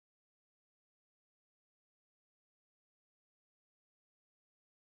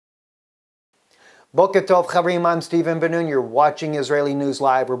Boker Tov Chavrim, I'm Stephen Ben-Nun. You're watching Israeli News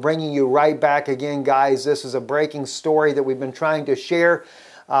Live. We're bringing you right back again, guys. This is a breaking story that we've been trying to share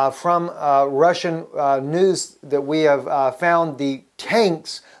from Russian news that we have found. The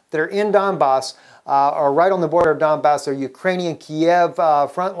tanks that are in Donbass are right on the border of Donbass. They're Ukrainian Kiev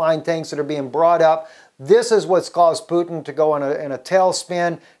frontline tanks that are being brought up. This is what's caused Putin to go in a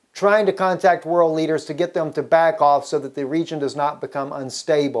tailspin, trying to contact world leaders to get them to back off so that the region does not become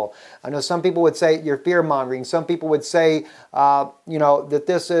unstable. I know some people would say you're fear-mongering. Some people would say, that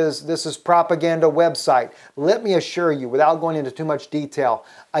this is propaganda website. Let me assure you, without going into too much detail,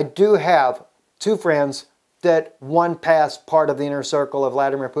 I do have two friends that one passed part of the inner circle of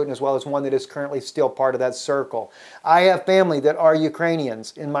Vladimir Putin, as well as one that is currently still part of that circle. I have family that are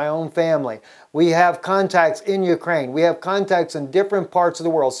Ukrainians in my own family. We have contacts in Ukraine. We have contacts in different parts of the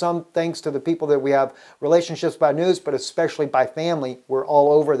world, some thanks to the people that we have relationships by news, but especially by family. We're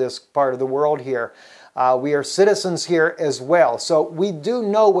all over this part of the world here. We are citizens here as well. So we do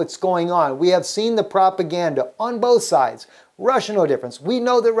know what's going on. We have seen the propaganda on both sides. Russia, no difference. We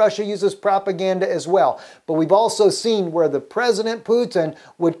know that Russia uses propaganda as well. But we've also seen where the President Putin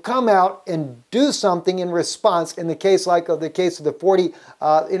would come out and do something in response in the case of the 40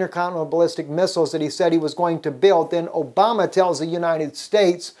 intercontinental ballistic missiles that he said he was going to build. Then Obama tells the United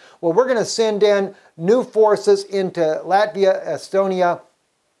States, well, we're going to send in new forces into Latvia, Estonia,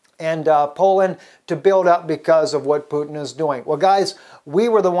 and Poland to build up because of what Putin is doing. Well, guys, we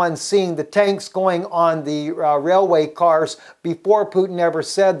were the ones seeing the tanks going on the railway cars before Putin ever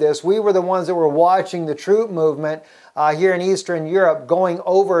said this. We were the ones that were watching the troop movement here in Eastern Europe going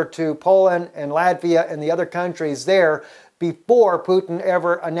over to Poland and Latvia and the other countries there before Putin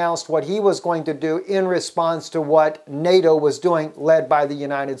ever announced what he was going to do in response to what NATO was doing, led by the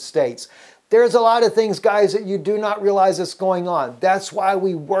United States. There's a lot of things, guys, that you do not realize is going on. That's why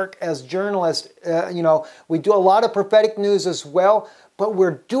we work as journalists. We do a lot of prophetic news as well, but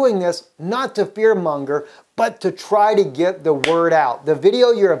we're doing this not to fearmonger, but to try to get the word out. The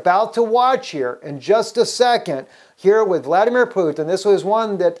video you're about to watch here in just a second, here with Vladimir Putin, this was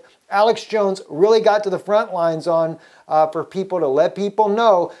one that Alex Jones really got to the front lines on for people to let people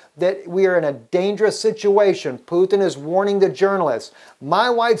know that we are in a dangerous situation. Putin is warning the journalists. My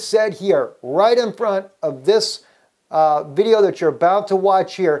wife said here, right in front of this video that you're about to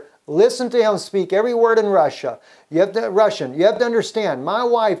watch here, listen to him speak every word in Russian. You have to understand, my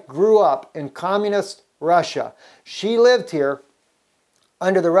wife grew up in communist Russia. She lived here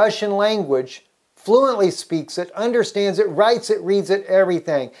under the Russian language, fluently speaks it, understands it, writes it, reads it,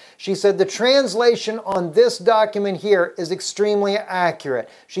 everything. She said the translation on this document here is extremely accurate.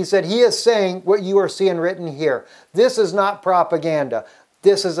 She said he is saying what you are seeing written here. This is not propaganda.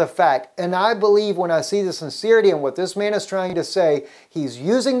 This is a fact. And I believe when I see the sincerity in what this man is trying to say, he's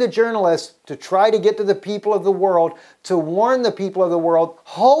using the journalists to try to get to the people of the world, to warn the people of the world,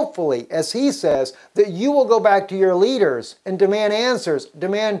 hopefully, as he says, that you will go back to your leaders and demand answers,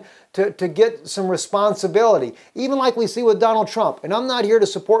 demand to get some responsibility. Even like we see with Donald Trump. And I'm not here to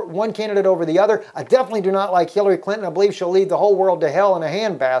support one candidate over the other. I definitely do not like Hillary Clinton. I believe she'll lead the whole world to hell in a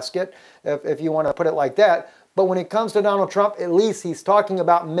handbasket, if you want to put it like that. But when it comes to Donald Trump, at least he's talking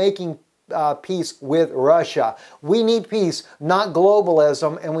about making peace with Russia. We need peace, not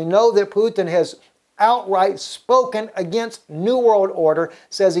globalism. And we know that Putin has outright spoken against New World Order,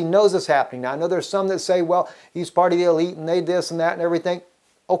 says he knows it's happening. Now, I know there's some that say, well, he's part of the elite and they this and that and everything.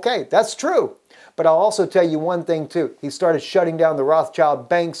 Okay, that's true. But I'll also tell you one thing too. He started shutting down the Rothschild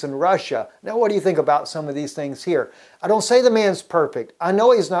banks in Russia. Now, what do you think about some of these things here? I don't say the man's perfect. I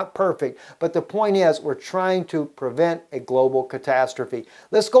know he's not perfect. But the point is, we're trying to prevent a global catastrophe.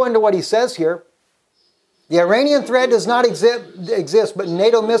 Let's go into what he says here. The Iranian threat does not exist, but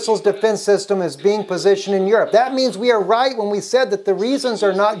NATO missiles defense system is being positioned in Europe. That means we are right when we said that the reasons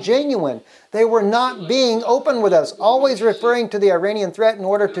are not genuine. They were not being open with us, always referring to the Iranian threat in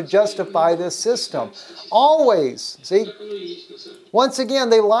order to justify this system. Always. See? Once again,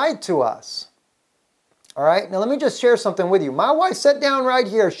 they lied to us. All right? Now, let me just share something with you. My wife sat down right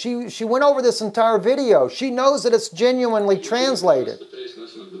here. She went over this entire video. She knows that it's genuinely translated.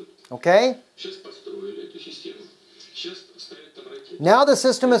 Okay? Now the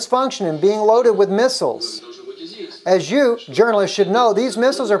system is functioning, being loaded with missiles. As you, journalists, should know, these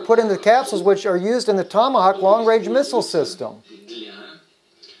missiles are put into capsules which are used in the Tomahawk long-range missile system.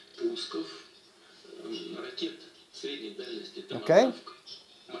 Okay?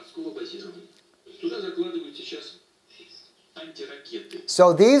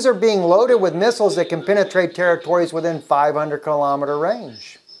 So these are being loaded with missiles that can penetrate territories within 500-kilometer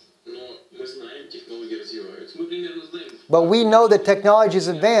range. But we know that technology is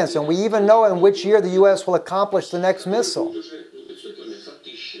advanced, and we even know in which year the U.S. will accomplish the next missile.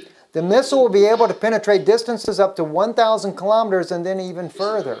 The missile will be able to penetrate distances up to 1,000 kilometers and then even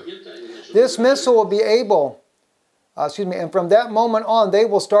further. This missile will be able, and from that moment on, they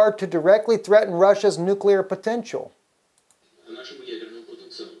will start to directly threaten Russia's nuclear potential.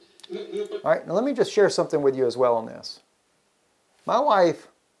 All right, now let me just share something with you as well on this. My wife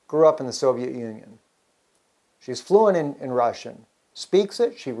grew up in the Soviet Union. She's fluent in Russian. Speaks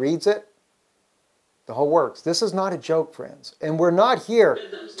it, she reads it, the whole works. This is not a joke, friends. And we're not here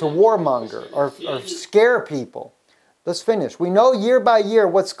to warmonger or scare people. Let's finish. We know year by year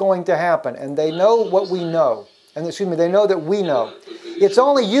what's going to happen, and they know what we know. And they know that we know. It's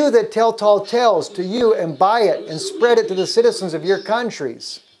only you that tell tall tales to you and buy it and spread it to the citizens of your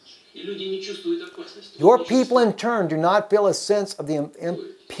countries. Your people in turn do not feel a sense of the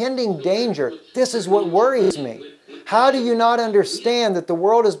impending danger. This is what worries me. How do you not understand that the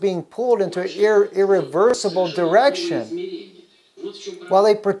world is being pulled into an irreversible direction? While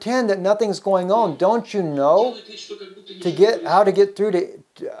they pretend that nothing's going on, don't you know how to get through to,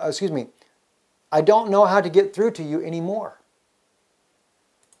 I don't know how to get through to you anymore.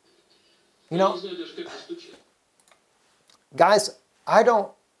 You know, guys, I don't,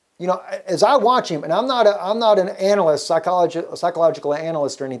 you know, as I watch him, and I'm not an analyst, psychological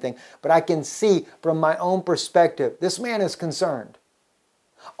analyst or anything, but I can see from my own perspective, this man is concerned.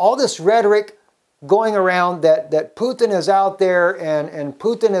 All this rhetoric going around that Putin is out there and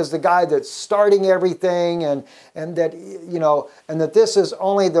Putin is the guy that's starting everything and that, you know, and that this is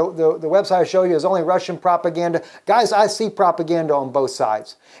only, the website I show you is only Russian propaganda. Guys, I see propaganda on both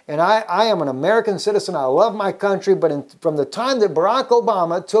sides. And I am an American citizen. I love my country, but from the time that Barack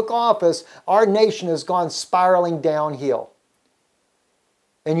Obama took office, our nation has gone spiraling downhill.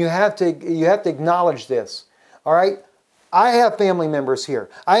 And you have to acknowledge this, all right? I have family members here.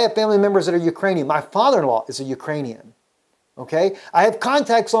 I have family members that are Ukrainian. My father-in-law is a Ukrainian. Okay? I have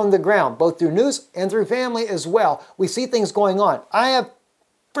contacts on the ground, both through news and through family as well. We see things going on. I have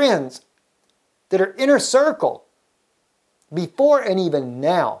friends that are inner circle before and even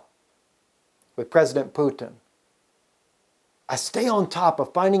now with President Putin. I stay on top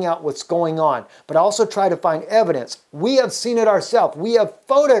of finding out what's going on, but I also try to find evidence. We have seen it ourselves. We have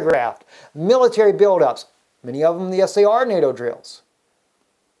photographed military buildups. Many of them, yes, they are NATO drills.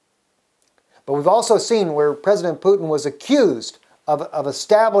 But we've also seen where President Putin was accused of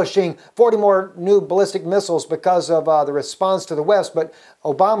establishing 40 more new ballistic missiles because of the response to the West. But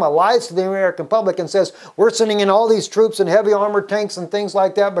Obama lies to the American public and says, we're sending in all these troops and heavy armored tanks and things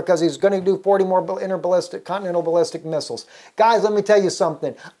like that because he's going to do 40 more continental ballistic missiles. Guys, let me tell you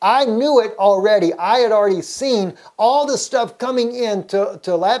something. I knew it already. I had already seen all the stuff coming in to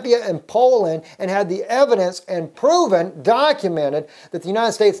Latvia and Poland and had the evidence and proven, documented, that the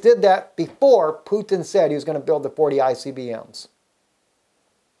United States did that before Putin said he was going to build the 40 ICBMs.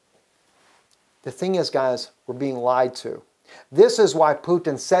 The thing is, guys, we're being lied to. This is why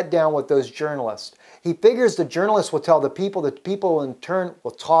Putin sat down with those journalists. He figures the journalists will tell the people in turn will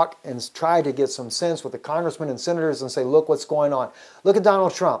talk and try to get some sense with the congressmen and senators and say, look what's going on. Look at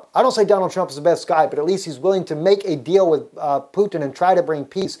Donald Trump. I don't say Donald Trump is the best guy, but at least he's willing to make a deal with Putin and try to bring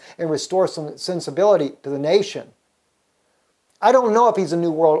peace and restore some sensibility to the nation. I don't know if he's a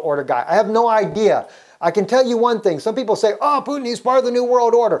New World Order guy. I have no idea. I can tell you one thing. Some people say, oh, Putin, he's part of the New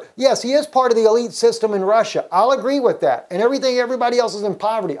World Order. Yes, he is part of the elite system in Russia. I'll agree with that. And everybody else is in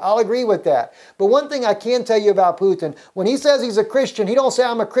poverty. I'll agree with that. But one thing I can tell you about Putin, when he says he's a Christian, he don't say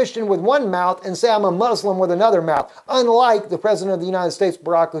I'm a Christian with one mouth and say I'm a Muslim with another mouth, unlike the President of the United States,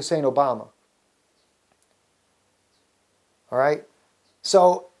 Barack Hussein Obama. All right?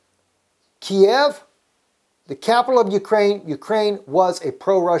 So, Kiev, the capital of Ukraine, Ukraine was a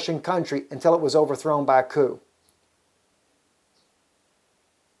pro-Russian country until it was overthrown by a coup.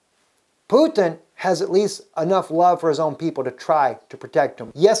 Putin has at least enough love for his own people to try to protect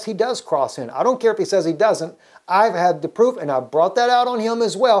them. Yes, he does cross in. I don't care if he says he doesn't. I've had the proof, and I've brought that out on him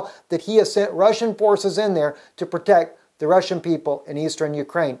as well, that he has sent Russian forces in there to protect the Russian people in eastern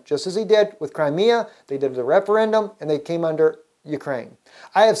Ukraine, just as he did with Crimea. They did the referendum, and they came under Ukraine.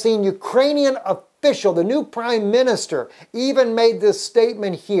 I have seen Ukrainian official, the new prime minister, even made this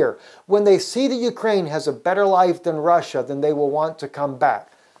statement here. When they see that Ukraine has a better life than Russia, then they will want to come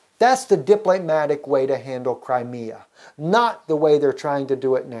back. That's the diplomatic way to handle Crimea, not the way they're trying to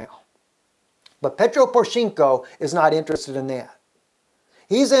do it now. But Petro Poroshenko is not interested in that.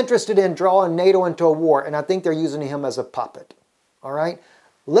 He's interested in drawing NATO into a war, and I think they're using him as a puppet. All right?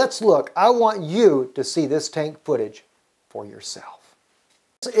 Let's look. I want you to see this tank footage for yourself.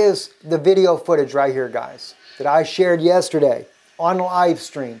 This is the video footage right here, guys, that I shared yesterday on live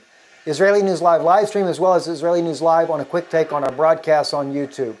stream. Israeli News Live live stream, as well as Israeli News Live on a quick take on our broadcast on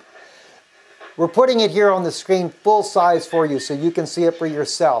YouTube. We're putting it here on the screen full size for you so you can see it for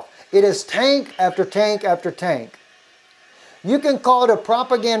yourself. It is tank after tank after tank. You can call it a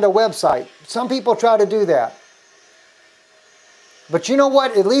propaganda website. Some people try to do that. But you know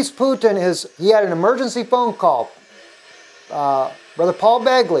what? At least Putin he had an emergency phone call. Brother Paul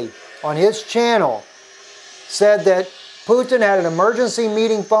Begley on his channel said that Putin had an emergency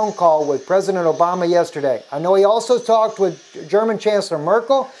meeting phone call with President Obama yesterday. I know he also talked with German Chancellor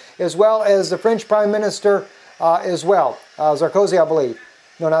Merkel, as well as the French Prime Minister as well. Sarkozy, I believe.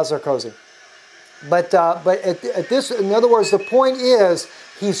 No, not Sarkozy. But at this, in other words, the point is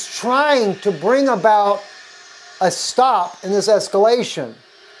he's trying to bring about a stop in this escalation.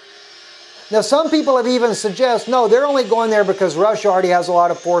 Now, some people have even suggested, no, they're only going there because Russia already has a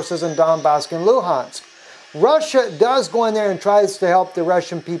lot of forces in Donbass and Luhansk. Russia does go in there and tries to help the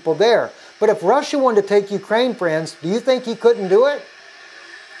Russian people there. But if Russia wanted to take Ukraine, friends, do you think he couldn't do it?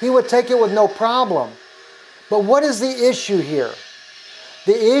 He would take it with no problem. But what is the issue here?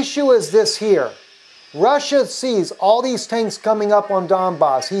 The issue is this here. Russia sees all these tanks coming up on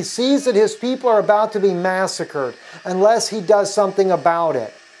Donbass. He sees that his people are about to be massacred unless he does something about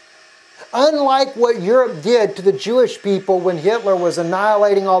it. Unlike what Europe did to the Jewish people when Hitler was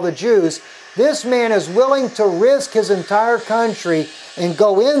annihilating all the Jews, this man is willing to risk his entire country and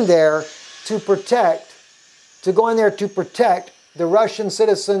go in there to protect the Russian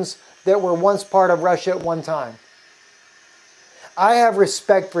citizens that were once part of Russia at one time. I have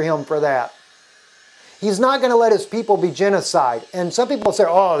respect for him for that. He's not going to let his people be genocide. And some people say,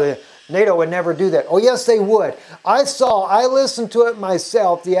 oh, NATO would never do that. Oh, yes, they would. I listened to it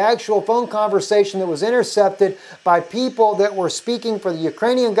myself, the actual phone conversation that was intercepted by people that were speaking for the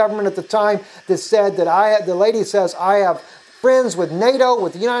Ukrainian government at the time that said that the lady says, I have friends with NATO,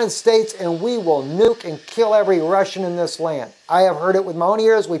 with the United States, and we will nuke and kill every Russian in this land. I have heard it with my own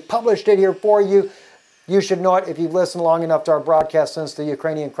ears. We published it here for you. You should know it if you've listened long enough to our broadcast since the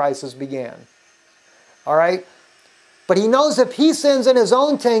Ukrainian crisis began. All right? But he knows if he sends in his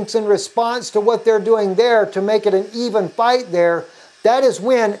own tanks in response to what they're doing there to make it an even fight there, that is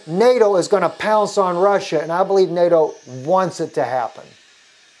when NATO is going to pounce on Russia. And I believe NATO wants it to happen.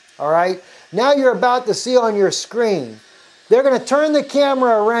 All right? Now you're about to see on your screen, they're going to turn the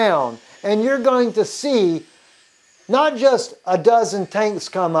camera around and you're going to see not just a dozen tanks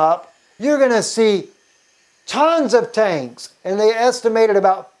come up, you're going to see tons of tanks. And they estimated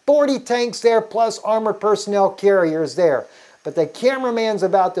about 40 tanks there, plus armored personnel carriers there. But the cameraman's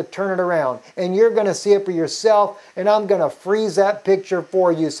about to turn it around, and you're going to see it for yourself, and I'm going to freeze that picture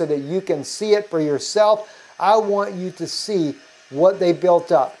for you so that you can see it for yourself. I want you to see what they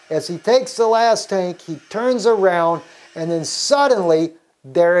built up. As he takes the last tank, he turns around, and then suddenly,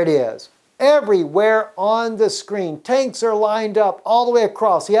 there it is. Everywhere on the screen, tanks are lined up all the way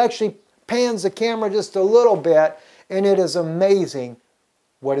across. He actually pans the camera just a little bit, and it is amazing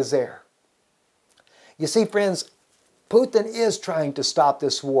what is there. You see, friends, Putin is trying to stop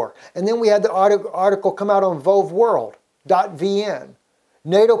this war. And then we had the article come out on vovworld.vn.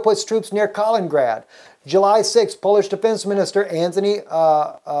 NATO puts troops near Kaliningrad. July 6, Polish Defense Minister Anthony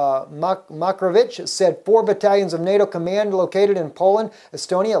Makrowicz said 4 battalions of NATO command located in Poland,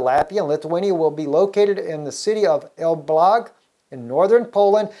 Estonia, Latvia, and Lithuania will be located in the city of Elblag in northern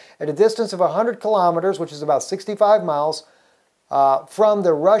Poland at a distance of 100 kilometers, which is about 65 miles, from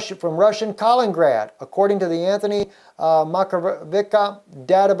Russian Kaliningrad. According to the Anthony Makrowicz,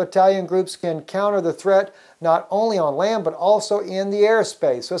 data battalion groups can counter the threat not only on land but also in the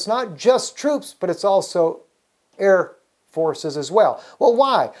airspace. So it's not just troops, but it's also air forces as well. Well,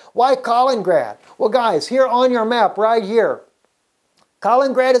 why? Why Kaliningrad? Well, guys, here on your map right here,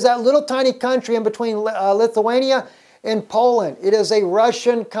 Kaliningrad is that little tiny country in between Lithuania and Poland. It is a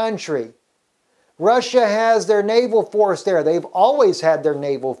Russian country. Russia has their naval force there. They've always had their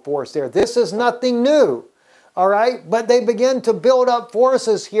naval force there. This is nothing new, all right? But they began to build up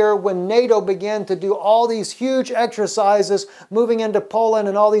forces here when NATO began to do all these huge exercises moving into Poland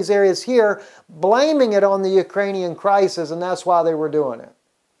and all these areas here, blaming it on the Ukrainian crisis, and that's why they were doing it.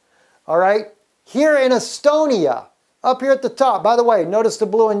 All right? Here in Estonia, up here at the top, by the way, notice the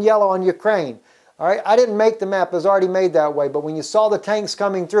blue and yellow on Ukraine. All right, I didn't make the map, it was already made that way, but when you saw the tanks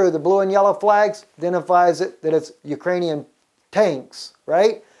coming through, the blue and yellow flags identifies it that it's Ukrainian tanks,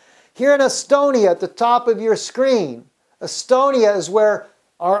 right? Here in Estonia, at the top of your screen, Estonia is where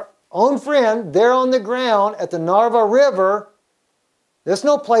our own friend, there on the ground at the Narva River, there's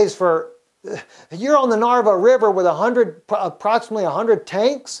no place for You're on the Narva River with approximately 100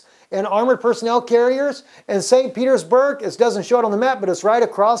 tanks and armored personnel carriers, and St. Petersburg, it doesn't show it on the map, but it's right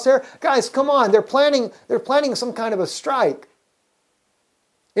across there. Guys, come on, they're planning some kind of a strike.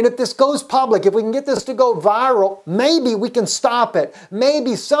 And if this goes public, if we can get this to go viral, maybe we can stop it.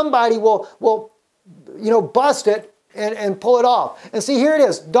 Maybe somebody will bust it and pull it off. And see, here it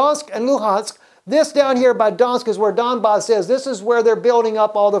is, Donetsk and Luhansk. This down here by Donetsk is where Donbass is. This is where they're building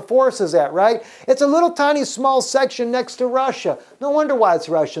up all the forces at, right? It's a little tiny small section next to Russia. No wonder why it's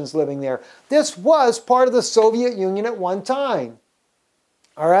Russians living there. This was part of the Soviet Union at one time.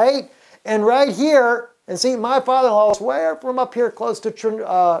 All right? And right here, and see, my father-in-law is way from up here close to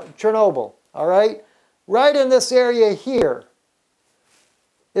Chernobyl. All right? Right in this area here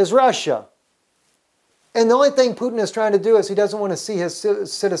is Russia. And the only thing Putin is trying to do is he doesn't want to see his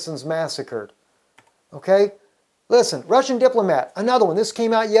citizens massacred. Okay? Listen, Russian diplomat, another one. This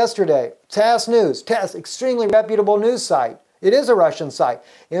came out yesterday. TASS News. TASS, extremely reputable news site. It is a Russian site.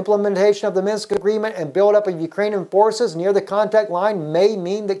 Implementation of the Minsk Agreement and buildup of Ukrainian forces near the contact line may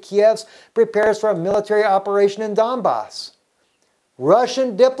mean that Kiev prepares for a military operation in Donbass.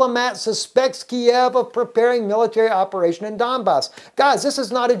 Russian diplomat suspects Kiev of preparing military operation in Donbass. Guys, this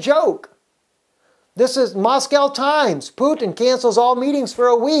is not a joke. This is Moscow Times. Putin cancels all meetings for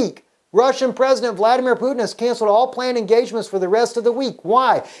a week. Russian President Vladimir Putin has canceled all planned engagements for the rest of the week.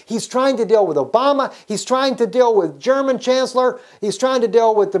 Why? He's trying to deal with Obama. He's trying to deal with German Chancellor. He's trying to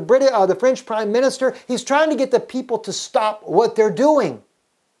deal with the French Prime Minister. He's trying to get the people to stop what they're doing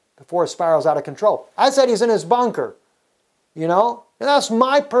before it spirals out of control. I said he's in his bunker, you know? And that's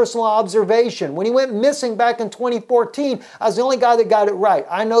my personal observation. When he went missing back in 2014, I was the only guy that got it right.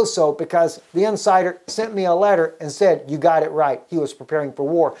 I know so because the insider sent me a letter and said, you got it right. He was preparing for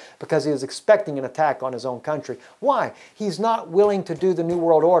war because he was expecting an attack on his own country. Why? He's not willing to do the New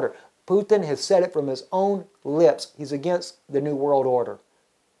World Order. Putin has said it from his own lips. He's against the New World Order.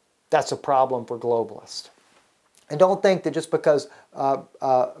 That's a problem for globalists. And don't think that just because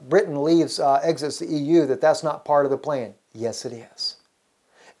Britain exits the EU, that that's not part of the plan. Yes, it is.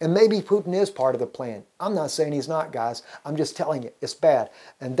 And maybe Putin is part of the plan. I'm not saying he's not, guys. I'm just telling you, it's bad.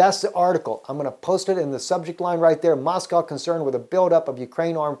 And that's the article. I'm going to post it in the subject line right there. Moscow concerned with a buildup of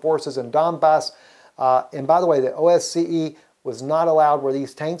Ukraine armed forces in Donbass. And by the way, the OSCE was not allowed where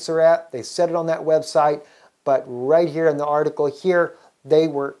these tanks are at. They said it on that website. But right here in the article here, they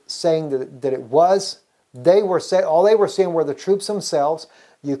were saying that it was. All they were seeing were the troops themselves,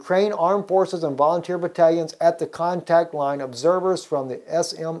 Ukraine armed forces and volunteer battalions at the contact line, observers from the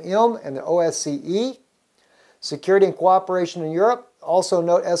SMM and the OSCE, security and cooperation in Europe. Also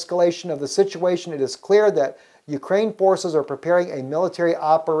note escalation of the situation. It is clear that Ukraine forces are preparing a military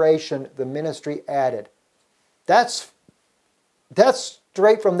operation, the ministry added. That's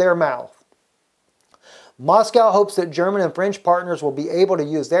straight from their mouth. Moscow hopes that German and French partners will be able to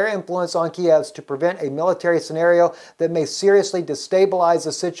use their influence on Kiev to prevent a military scenario that may seriously destabilize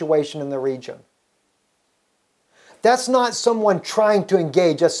the situation in the region. That's not someone trying to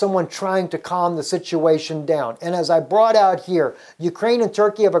engage, that's someone trying to calm the situation down. And as I brought out here, Ukraine and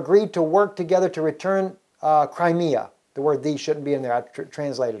Turkey have agreed to work together to return Crimea. The word "the" shouldn't be in there, I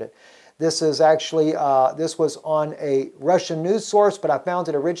translated it. This is actually, this was on a Russian news source, but I found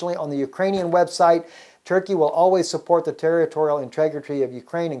it originally on the Ukrainian website. Turkey will always support the territorial integrity of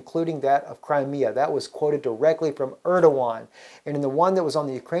Ukraine, including that of Crimea. That was quoted directly from Erdogan. And in the one that was on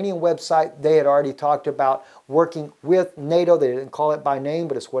the Ukrainian website, they had already talked about working with NATO. They didn't call it by name,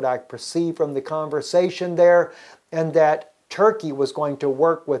 but it's what I perceived from the conversation there. And that Turkey was going to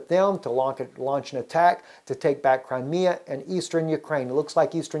work with them to launch an attack to take back Crimea and eastern Ukraine. It looks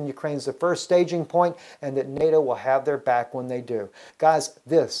like eastern Ukraine is the first staging point, and that NATO will have their back when they do. Guys,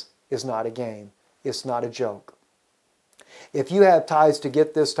 this is not a game. It's not a joke. If you have ties to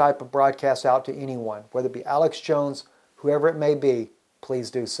get this type of broadcast out to anyone, whether it be Alex Jones, whoever it may be,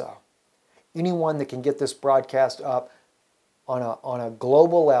 please do so. Anyone that can get this broadcast up on a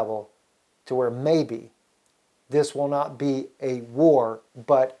global level to where maybe this will not be a war,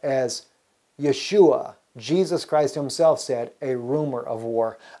 but as Yeshua, Jesus Christ himself said, a rumor of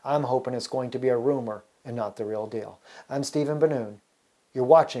war. I'm hoping it's going to be a rumor and not the real deal. I'm Stephen Benoon. You're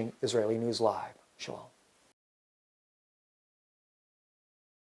watching Israeli News Live. Shalom.